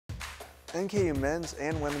NKU men's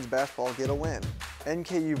and women's basketball get a win.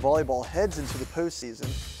 NKU volleyball heads into the postseason,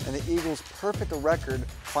 and the Eagles' perfect record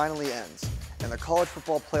finally ends, and the college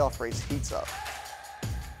football playoff race heats up.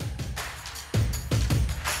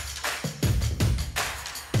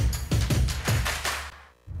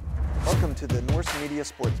 Welcome to the Norse Media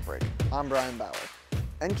Sports Break. I'm Bryan Bauer.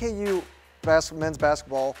 NKU men's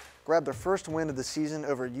basketball grabbed their first win of the season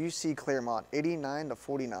over UC Claremont,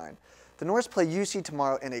 89-49. The Norse play UC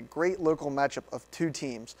tomorrow in a great local matchup of two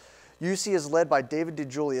teams. UC is led by David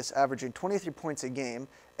DeJulius, averaging 23 points a game.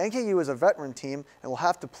 NKU is a veteran team and will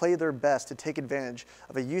have to play their best to take advantage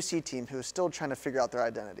of a UC team who is still trying to figure out their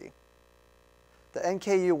identity. The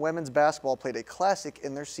NKU women's basketball played a classic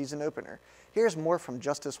in their season opener. Here's more from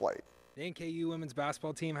Justice White. The NKU women's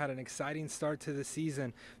basketball team had an exciting start to the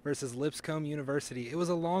season versus Lipscomb University. It was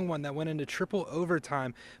a long one that went into triple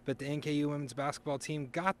overtime, but the NKU women's basketball team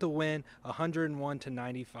got the win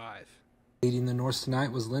 101-95. Leading the Norse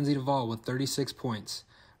tonight was Lindsay Duvall with 36 points.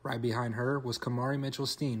 Right behind her was Kamari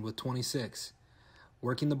Mitchell-Steen with 26.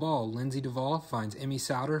 Working the ball, Lindsay Duvall finds Emmy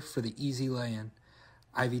Souter for the easy lay-in.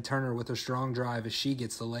 Ivy Turner with a strong drive as she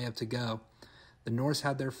gets the layup to go. The Norse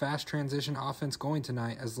had their fast transition offense going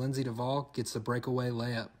tonight as Lindsay Duvall gets the breakaway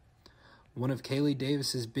layup. One of Kaylee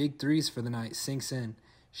Davis's big threes for the night sinks in.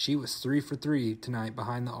 She was 3 for 3 tonight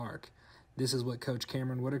behind the arc. This is what Coach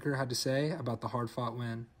Cameron Whitaker had to say about the hard-fought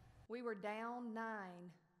win. We were down 9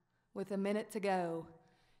 with a minute to go,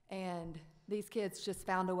 and these kids just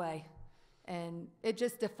found a way. And it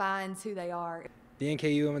just defines who they are. The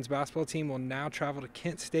NKU women's basketball team will now travel to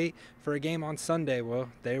Kent State for a game on Sunday. Well,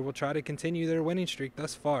 they will try to continue their winning streak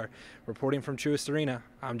thus far. Reporting from Truist Arena,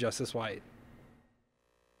 I'm Justice White.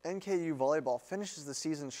 NKU volleyball finishes the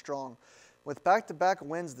season strong with back-to-back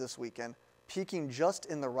wins this weekend, peaking just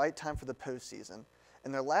in the right time for the postseason.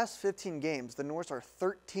 In their last 15 games, the Norse are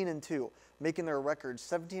 13-2, making their record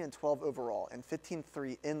 17-12 overall and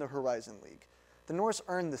 15-3 in the Horizon League. The Norse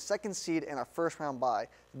earned the second seed and a first-round bye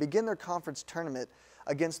to begin their conference tournament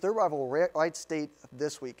against their rival Wright State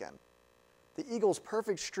this weekend. The Eagles'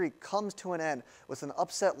 perfect streak comes to an end with an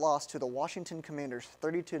upset loss to the Washington Commanders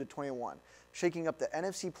 32-21, shaking up the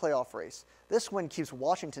NFC playoff race. This win keeps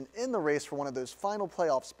Washington in the race for one of those final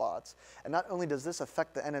playoff spots, and not only does this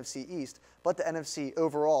affect the NFC East, but the NFC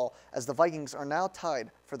overall, as the Vikings are now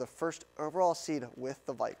tied for the first overall seed with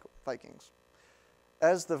the Vikings.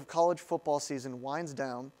 As the college football season winds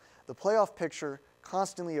down, the playoff picture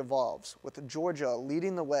constantly evolves, with Georgia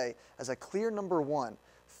leading the way as a clear number 1.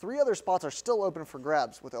 3 other spots are still open for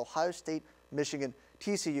grabs, with Ohio State, Michigan,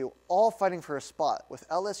 TCU all fighting for a spot. With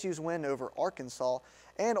LSU's win over Arkansas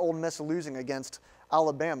and Ole Miss losing against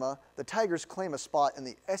Alabama, the Tigers claim a spot in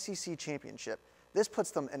the SEC championship. This puts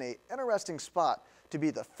them in an interesting spot to be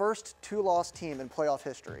the first 2-loss team in playoff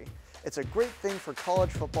history. It's a great thing for college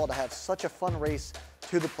football to have such a fun race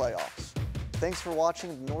to the playoffs. Thanks for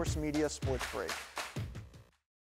watching the Norse Media Sports Break.